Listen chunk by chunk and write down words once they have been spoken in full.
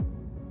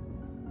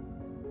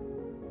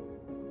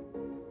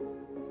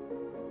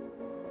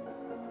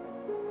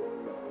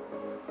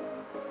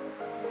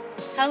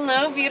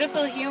Hello,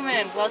 beautiful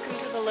human. Welcome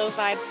to the Low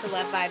Vibes to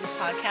Love Vibes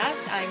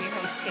podcast. I'm your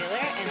host, Taylor,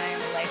 and I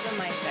am a life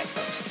and mindset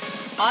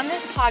coach. On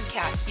this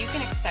podcast, you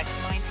can expect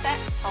mindset,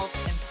 health,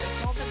 and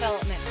personal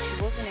development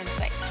tools and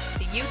insights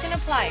that you can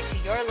apply to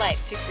your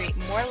life to create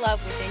more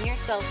love within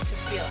yourself to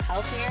feel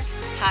healthier,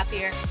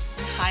 happier,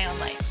 and high on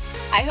life.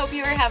 I hope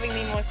you are having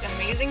the most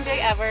amazing day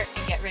ever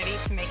and get ready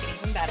to make it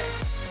even better.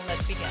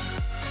 Let's begin.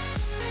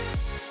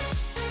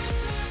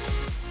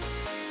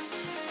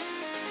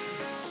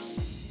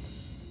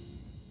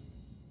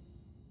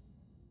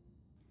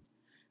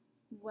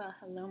 Well,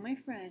 hello, my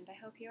friend.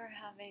 I hope you are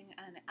having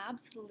an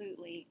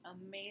absolutely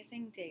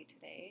amazing day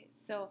today.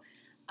 So,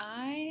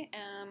 I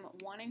am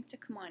wanting to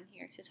come on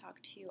here to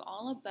talk to you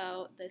all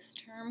about this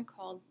term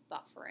called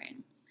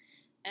buffering.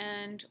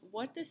 And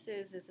what this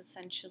is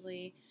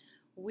essentially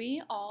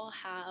we all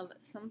have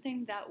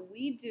something that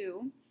we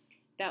do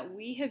that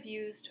we have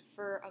used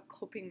for a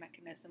coping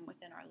mechanism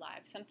within our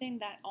lives, something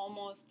that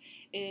almost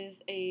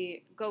is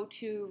a go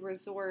to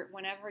resort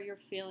whenever you're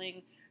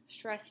feeling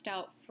stressed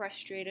out,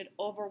 frustrated,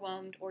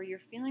 overwhelmed, or you're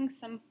feeling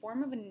some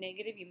form of a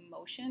negative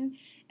emotion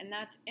and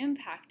that's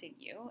impacting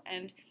you.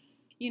 And,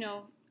 you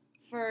know,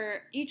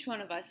 for each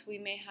one of us, we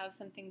may have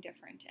something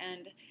different.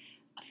 And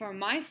for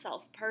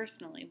myself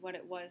personally, what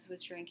it was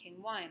drinking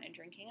wine and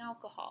drinking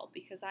alcohol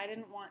because I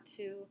didn't want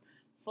to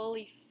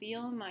fully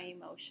feel my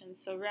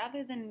emotions. So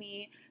rather than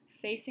me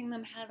facing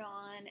them head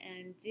on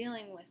and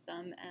dealing with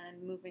them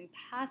and moving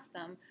past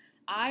them,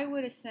 I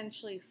would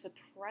essentially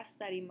suppress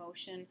that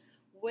emotion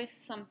with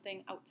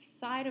something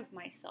outside of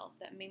myself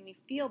that made me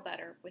feel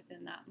better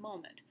within that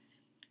moment.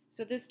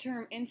 So, this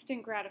term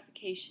instant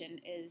gratification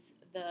is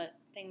the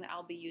thing that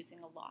I'll be using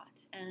a lot.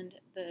 And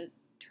the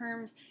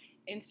terms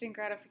instant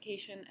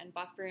gratification and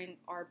buffering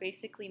are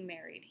basically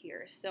married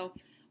here. So,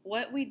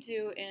 what we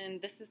do,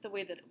 and this is the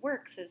way that it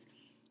works, is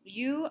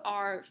you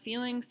are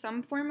feeling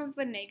some form of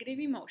a negative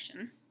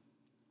emotion,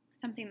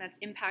 something that's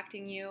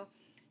impacting you,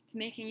 it's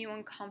making you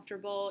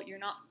uncomfortable, you're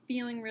not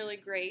feeling really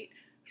great.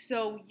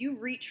 So, you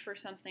reach for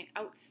something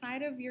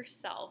outside of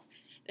yourself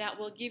that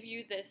will give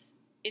you this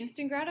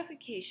instant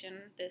gratification,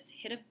 this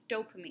hit of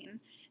dopamine,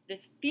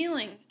 this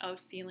feeling of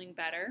feeling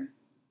better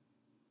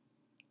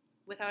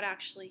without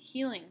actually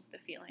healing the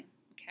feeling.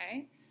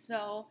 Okay?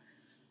 So,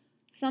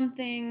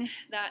 something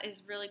that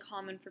is really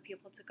common for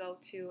people to go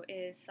to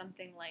is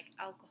something like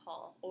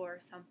alcohol or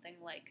something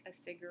like a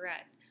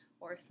cigarette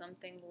or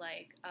something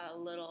like a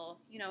little,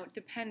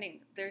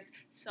 depending. There's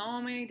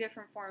so many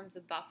different forms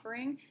of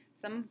buffering.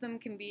 Some of them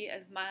can be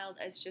as mild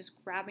as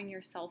just grabbing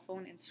your cell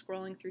phone and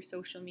scrolling through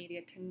social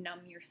media to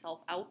numb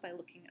yourself out by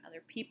looking at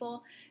other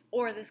people,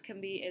 or this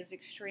can be as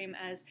extreme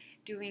as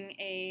doing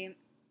a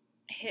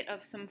hit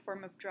of some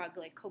form of drug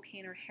like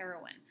cocaine or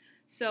heroin.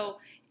 So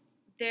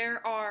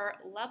there are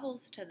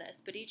levels to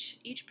this, but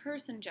each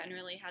person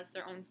generally has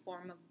their own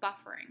form of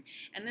buffering,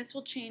 and this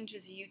will change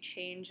as you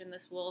change, and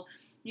this will,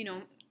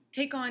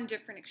 take on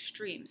different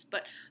extremes.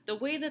 But the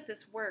way that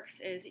this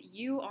works is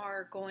you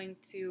are going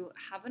to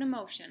have an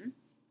emotion.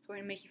 It's going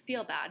to make you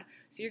feel bad,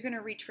 so you're going to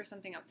reach for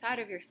something outside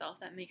of yourself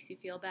that makes you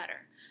feel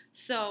better.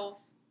 So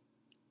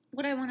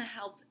what I want to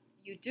help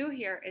you do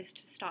here is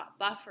to stop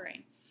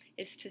buffering,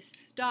 is to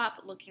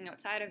stop looking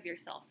outside of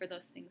yourself for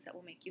those things that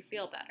will make you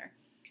feel better.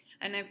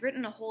 And I've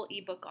written a whole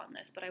ebook on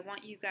this, but I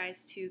want you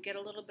guys to get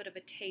a little bit of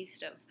a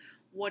taste of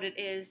what it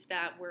is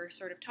that we're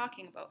sort of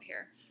talking about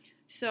here.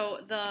 So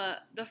the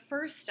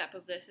first step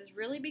of this is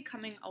really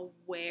becoming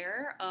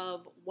aware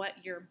of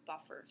what your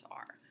buffers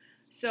are.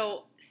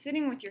 So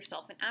sitting with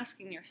yourself and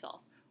asking yourself,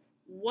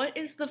 what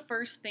is the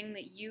first thing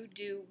that you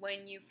do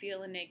when you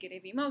feel a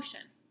negative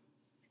emotion?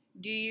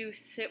 Do you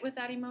sit with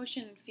that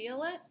emotion and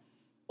feel it?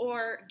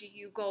 Or do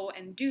you go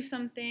and do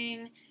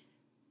something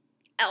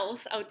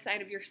else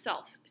outside of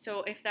yourself?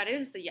 So if that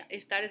is a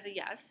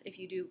yes, if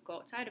you do go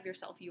outside of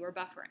yourself, you are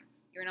buffering.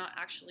 You're not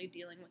actually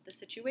dealing with the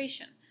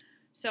situation.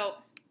 So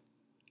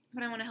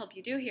what I want to help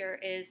you do here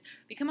is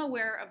become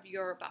aware of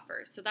your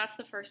buffers. So that's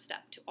the first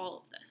step to all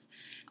of this.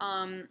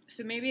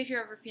 So maybe if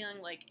you're ever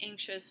feeling like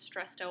anxious,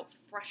 stressed out,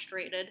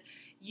 frustrated,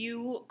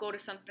 you go to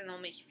something that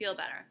will make you feel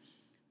better.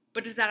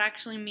 But does that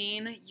actually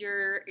mean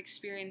you're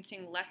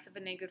experiencing less of a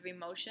negative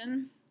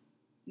emotion?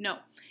 No,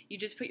 you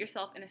just put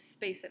yourself in a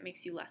space that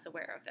makes you less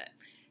aware of it.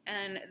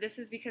 And this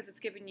is because it's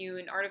giving you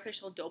an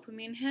artificial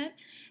dopamine hit.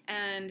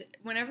 And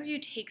whenever you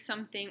take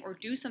something or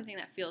do something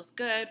that feels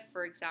good,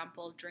 for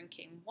example,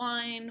 drinking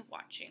wine,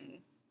 watching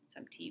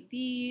some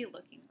TV,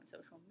 looking on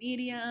social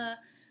media,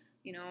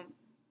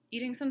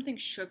 eating something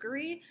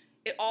sugary,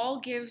 it all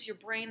gives your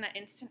brain that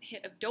instant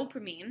hit of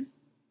dopamine.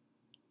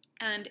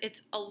 And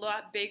it's a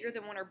lot bigger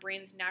than what our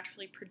brains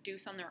naturally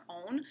produce on their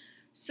own.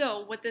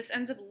 So what this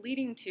ends up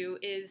leading to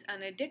is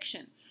an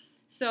addiction.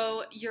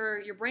 So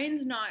your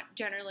brain's not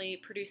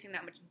generally producing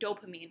that much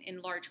dopamine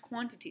in large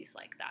quantities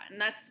like that. And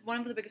that's one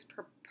of the biggest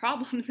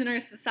problems in our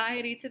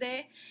society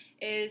today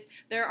is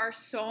there are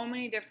so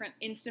many different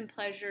instant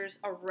pleasures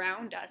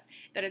around us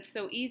that it's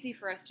so easy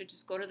for us to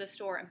just go to the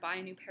store and buy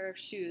a new pair of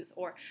shoes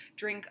or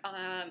drink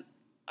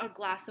a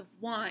glass of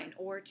wine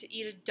or to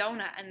eat a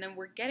donut, and then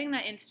we're getting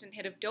that instant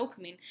hit of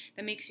dopamine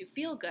that makes you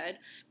feel good.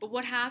 But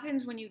what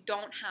happens when you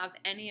don't have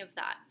any of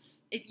that?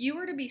 If you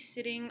were to be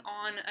sitting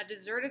on a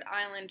deserted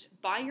island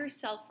by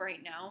yourself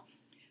right now,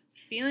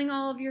 feeling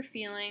all of your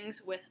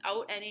feelings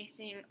without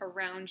anything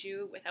around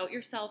you, without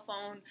your cell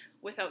phone,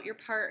 without your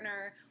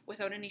partner,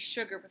 without any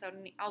sugar, without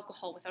any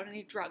alcohol, without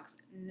any drugs,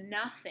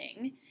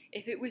 nothing,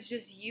 if it was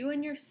just you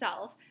and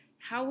yourself,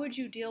 how would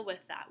you deal with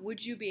that?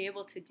 Would you be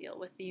able to deal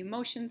with the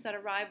emotions that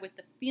arrive, with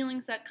the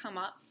feelings that come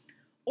up,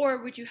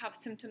 or would you have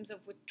symptoms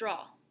of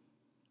withdrawal?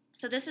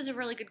 So this is a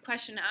really good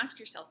question to ask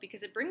yourself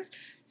because it brings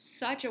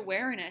such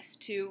awareness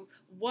to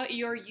what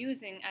you're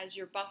using as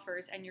your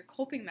buffers and your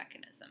coping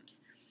mechanisms.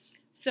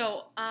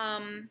 So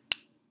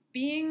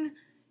being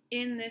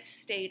in this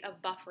state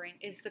of buffering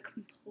is the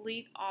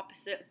complete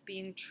opposite of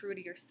being true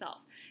to yourself,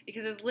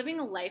 because it's living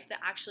a life that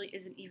actually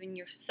isn't even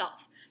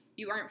yourself.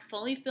 You aren't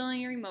fully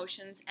feeling your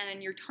emotions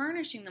and you're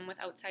tarnishing them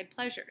with outside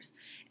pleasures.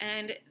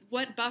 And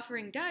what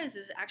buffering does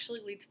is it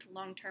actually leads to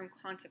long-term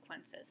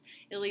consequences.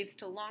 It leads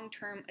to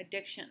long-term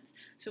addictions.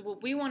 So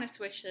what we want to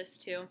switch this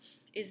to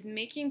is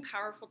making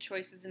powerful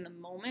choices in the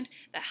moment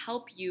that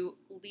help you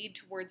lead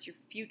towards your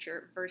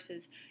future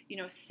versus,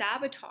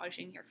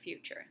 sabotaging your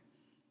future.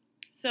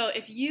 So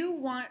if you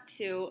want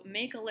to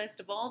make a list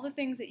of all the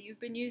things that you've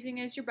been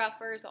using as your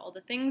buffers, all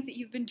the things that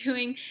you've been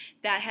doing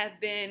that have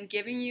been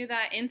giving you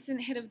that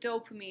instant hit of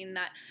dopamine,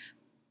 that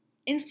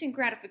instant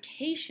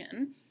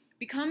gratification,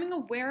 becoming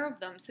aware of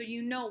them so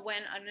you know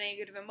when a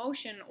negative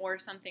emotion or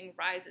something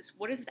rises,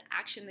 what is the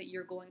action that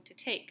you're going to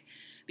take?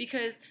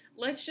 Because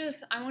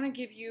I want to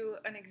give you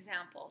an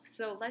example.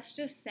 So let's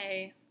just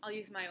say, I'll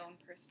use my own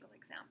personal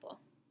example.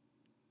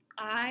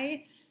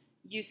 I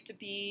used to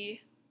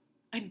be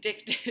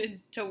addicted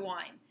to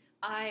wine.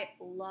 I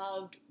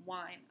loved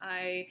wine.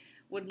 I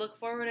would look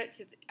forward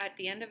to at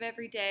the end of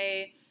every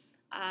day.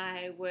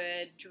 I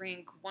would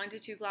drink 1 to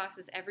 2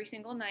 glasses every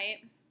single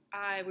night.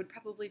 I would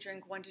probably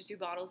drink 1 to 2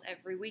 bottles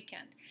every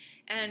weekend.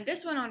 And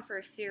this went on for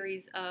a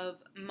series of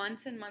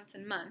months and months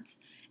and months.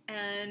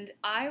 And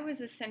I was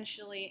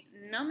essentially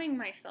numbing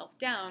myself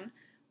down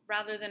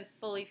rather than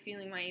fully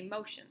feeling my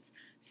emotions.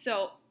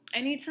 So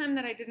anytime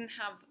that I didn't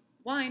have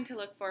wine to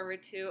look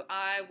forward to,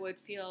 I would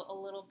feel a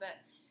little bit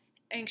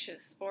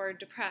anxious or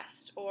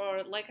depressed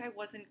or like I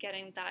wasn't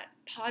getting that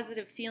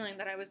positive feeling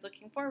that I was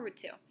looking forward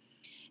to.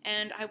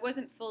 And I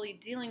wasn't fully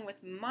dealing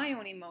with my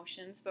own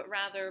emotions, but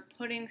rather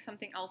putting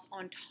something else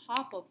on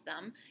top of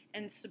them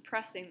and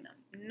suppressing them,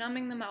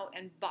 numbing them out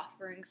and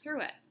buffering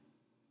through it.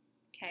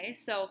 Okay,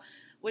 so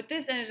what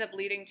this ended up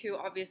leading to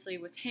obviously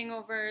was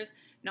hangovers,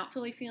 not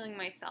fully feeling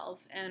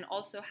myself, and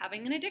also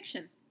having an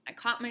addiction. I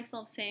caught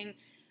myself saying,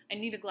 I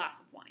need a glass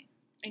of wine.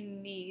 I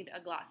need a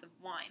glass of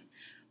wine.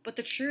 But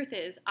the truth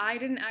is, I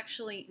didn't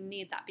actually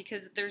need that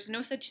because there's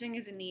no such thing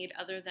as a need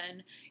other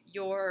than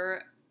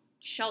your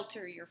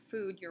shelter, your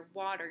food, your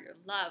water, your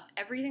love,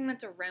 everything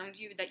that's around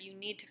you that you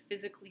need to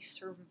physically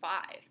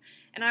survive.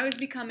 And I was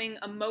becoming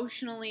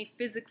emotionally,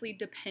 physically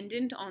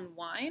dependent on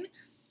wine.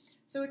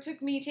 So it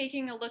took me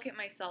taking a look at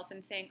myself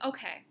and saying,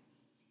 okay,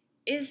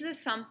 is this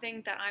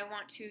something that I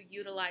want to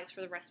utilize for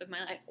the rest of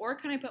my life? Or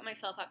can I put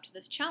myself up to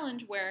this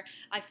challenge where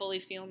I fully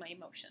feel my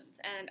emotions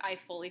and I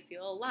fully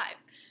feel alive?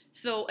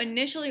 So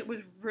initially it was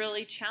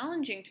really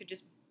challenging to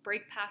just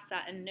break past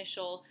that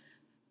initial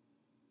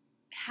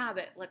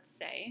habit, let's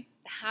say,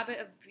 the habit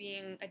of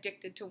being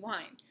addicted to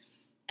wine.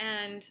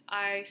 And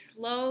I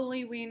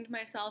slowly weaned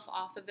myself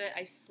off of it.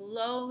 I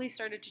slowly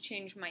started to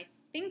change my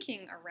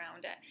thinking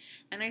around it.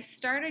 And I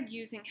started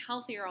using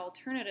healthier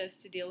alternatives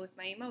to deal with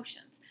my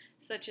emotions,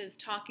 such as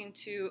talking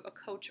to a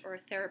coach or a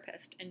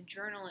therapist and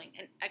journaling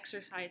and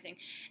exercising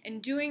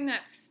and doing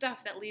that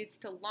stuff that leads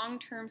to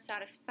long-term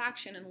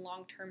satisfaction and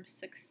long-term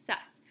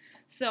success.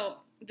 So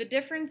the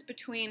difference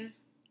between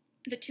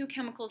the two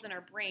chemicals in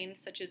our brain,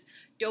 such as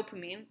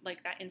dopamine,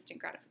 like that instant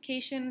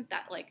gratification,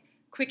 that like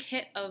quick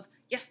hit of,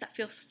 yes, that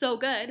feels so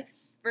good,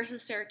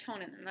 versus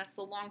serotonin, and that's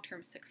the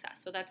long-term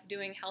success. So that's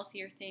doing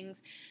healthier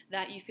things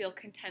that you feel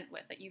content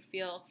with, that you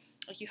feel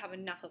like you have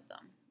enough of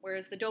them.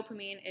 Whereas the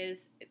dopamine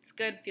is, it's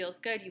good, feels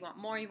good, you want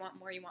more, you want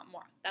more, you want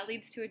more. That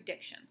leads to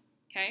addiction,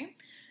 okay?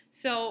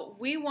 So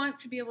we want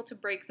to be able to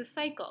break the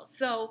cycle.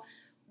 So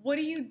what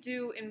do you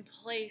do in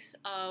place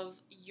of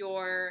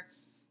your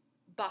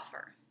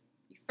buffer?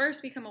 You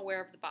first become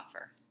aware of the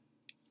buffer.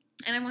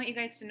 And I want you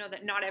guys to know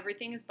that not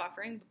everything is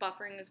buffering, but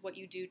buffering is what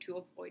you do to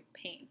avoid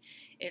pain.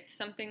 It's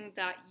something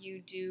that you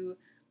do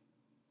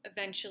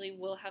eventually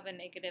will have a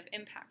negative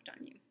impact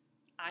on you,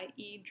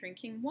 i.e.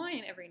 drinking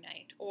wine every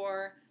night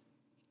or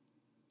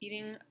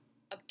eating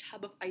a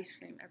tub of ice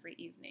cream every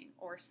evening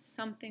or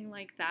something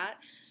like that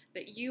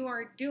that you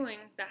are doing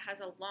that has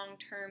a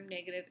long-term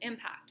negative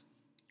impact.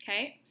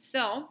 Okay,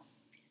 so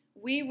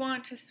we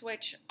want to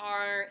switch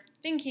our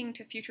thinking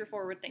to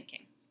future-forward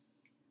thinking.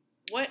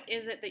 What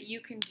is it that you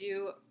can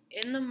do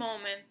in the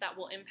moment that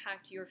will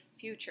impact your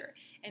future?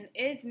 And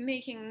is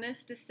making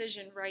this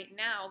decision right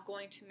now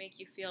going to make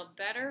you feel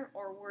better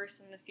or worse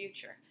in the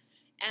future?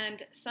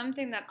 And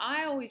something that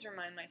I always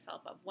remind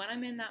myself of when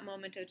I'm in that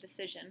moment of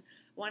decision,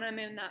 when I'm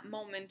in that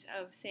moment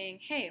of saying,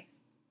 hey,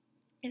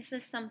 is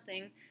this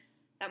something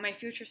that my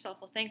future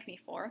self will thank me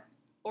for?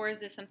 Or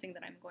is this something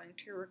that I'm going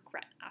to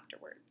regret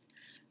afterwards?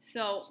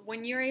 So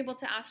when you're able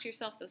to ask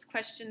yourself those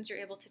questions, you're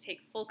able to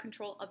take full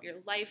control of your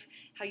life,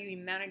 how you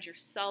manage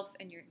yourself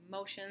and your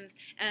emotions,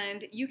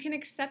 and you can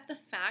accept the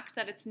fact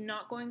that it's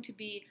not going to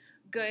be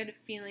good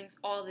feelings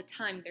all the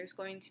time. There's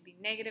going to be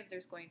negative,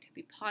 there's going to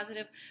be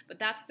positive, but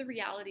that's the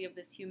reality of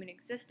this human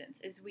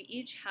existence, is we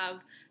each have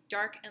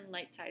dark and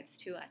light sides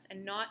to us,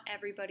 and not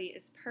everybody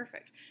is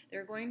perfect. There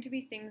are going to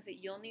be things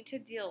that you'll need to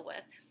deal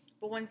with,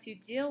 but once you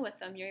deal with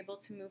them, you're able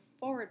to move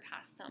forward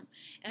past them.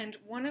 And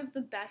one of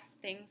the best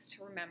things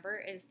to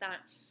remember is that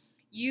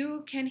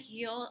you can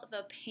heal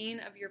the pain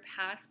of your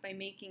past by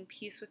making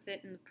peace with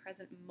it in the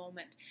present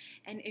moment.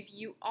 And if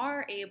you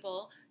are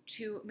able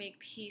to make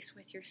peace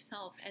with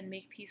yourself and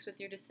make peace with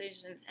your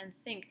decisions and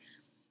think,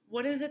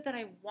 what is it that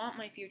I want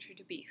my future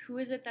to be? Who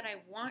is it that I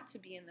want to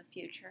be in the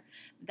future?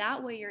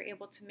 That way you're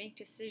able to make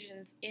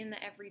decisions in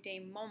the everyday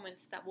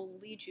moments that will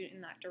lead you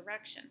in that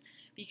direction.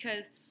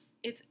 Because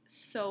it's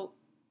so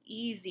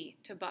easy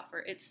to buffer.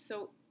 It's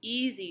so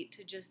easy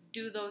to just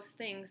do those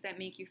things that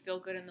make you feel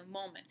good in the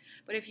moment.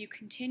 But if you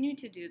continue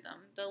to do them,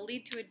 they'll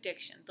lead to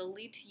addiction. They'll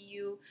lead to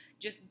you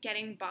just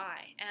getting by.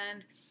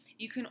 And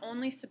you can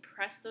only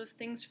suppress those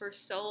things for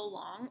so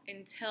long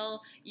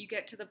until you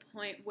get to the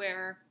point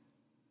where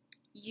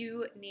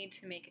you need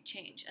to make a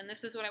change. And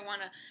this is what I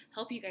want to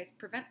help you guys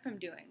prevent from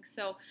doing.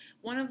 So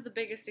one of the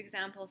biggest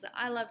examples that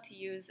I love to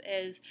use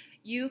is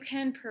you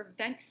can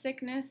prevent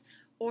sickness,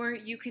 or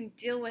you can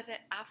deal with it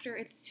after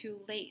it's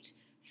too late.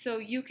 So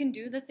you can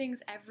do the things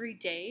every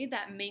day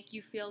that make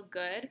you feel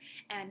good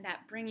and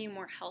that bring you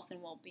more health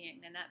and well-being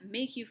and that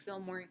make you feel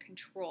more in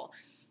control.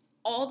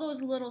 All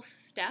those little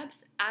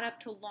steps add up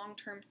to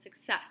long-term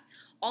success.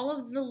 All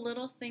of the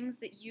little things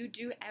that you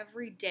do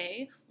every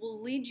day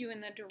will lead you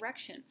in that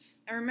direction.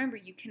 And remember,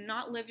 you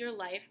cannot live your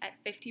life at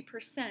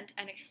 50%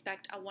 and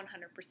expect a 100%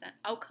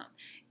 outcome.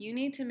 You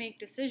need to make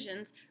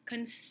decisions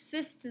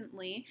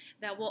consistently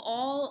that will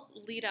all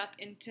lead up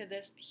into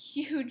this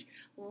huge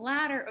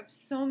ladder of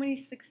so many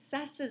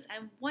successes.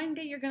 And one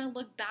day you're going to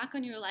look back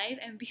on your life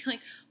and be like,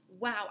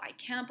 wow, I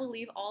can't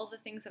believe all the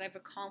things that I've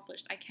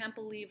accomplished. I can't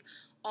believe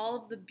all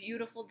of the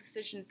beautiful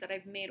decisions that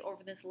I've made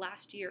over this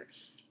last year.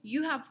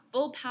 You have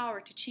full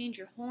power to change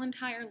your whole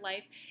entire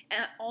life,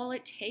 and all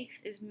it takes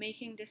is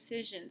making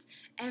decisions.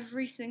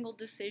 Every single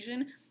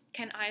decision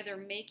can either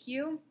make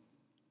you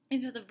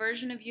into the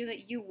version of you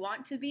that you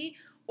want to be,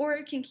 or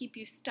it can keep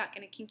you stuck,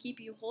 and it can keep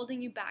you holding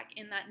you back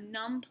in that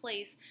numb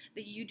place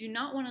that you do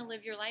not want to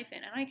live your life in.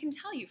 And I can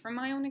tell you from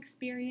my own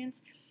experience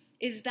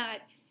is that,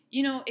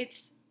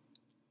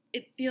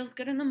 it feels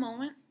good in the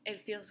moment.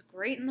 It feels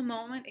great in the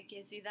moment. It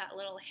gives you that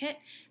little hit.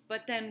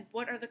 But then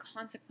what are the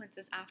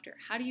consequences after?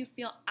 How do you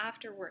feel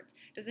afterwards?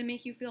 Does it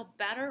make you feel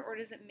better, or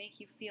does it make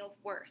you feel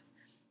worse?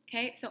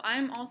 Okay, so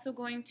I'm also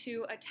going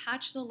to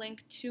attach the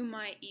link to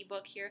my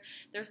ebook here.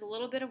 There's a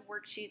little bit of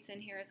worksheets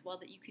in here as well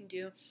that you can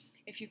do.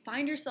 If you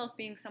find yourself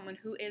being someone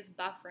who is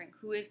buffering,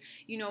 who is,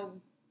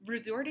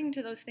 resorting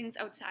to those things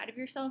outside of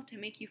yourself to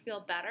make you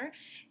feel better,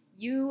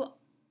 you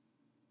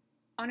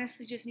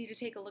honestly just need to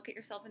take a look at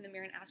yourself in the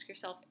mirror and ask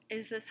yourself,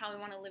 is this how I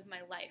want to live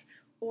my life?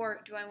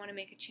 Or do I want to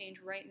make a change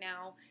right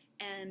now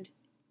and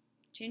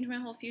change my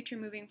whole future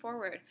moving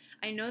forward?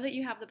 I know that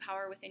you have the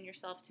power within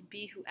yourself to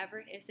be whoever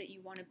it is that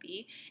you want to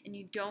be, and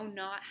you do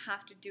not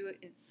have to do it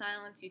in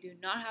silence. You do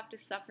not have to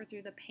suffer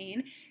through the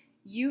pain.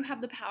 You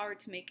have the power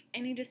to make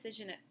any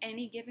decision at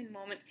any given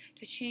moment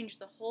to change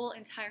the whole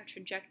entire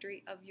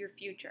trajectory of your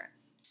future.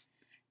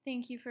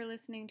 Thank you for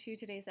listening to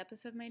today's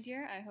episode, my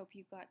dear. I hope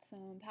you got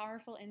some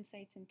powerful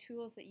insights and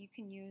tools that you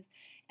can use,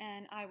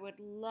 and I would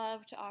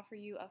love to offer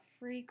you a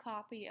free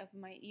copy of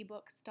my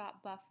ebook,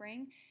 Stop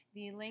Buffering.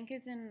 The link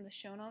is in the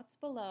show notes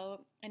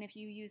below, and if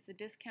you use the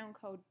discount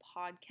code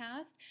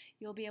PODCAST,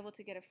 you'll be able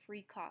to get a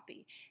free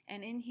copy.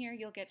 And in here,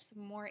 you'll get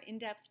some more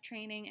in-depth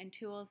training and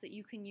tools that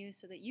you can use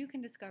so that you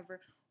can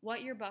discover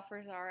what your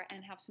buffers are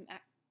and have some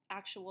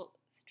actual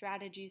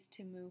strategies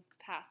to move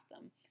past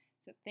them.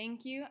 So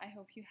thank you. I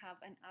hope you have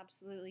an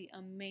absolutely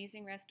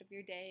amazing rest of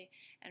your day.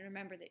 And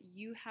remember that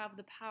you have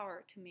the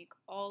power to make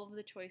all of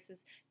the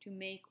choices to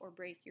make or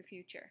break your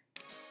future.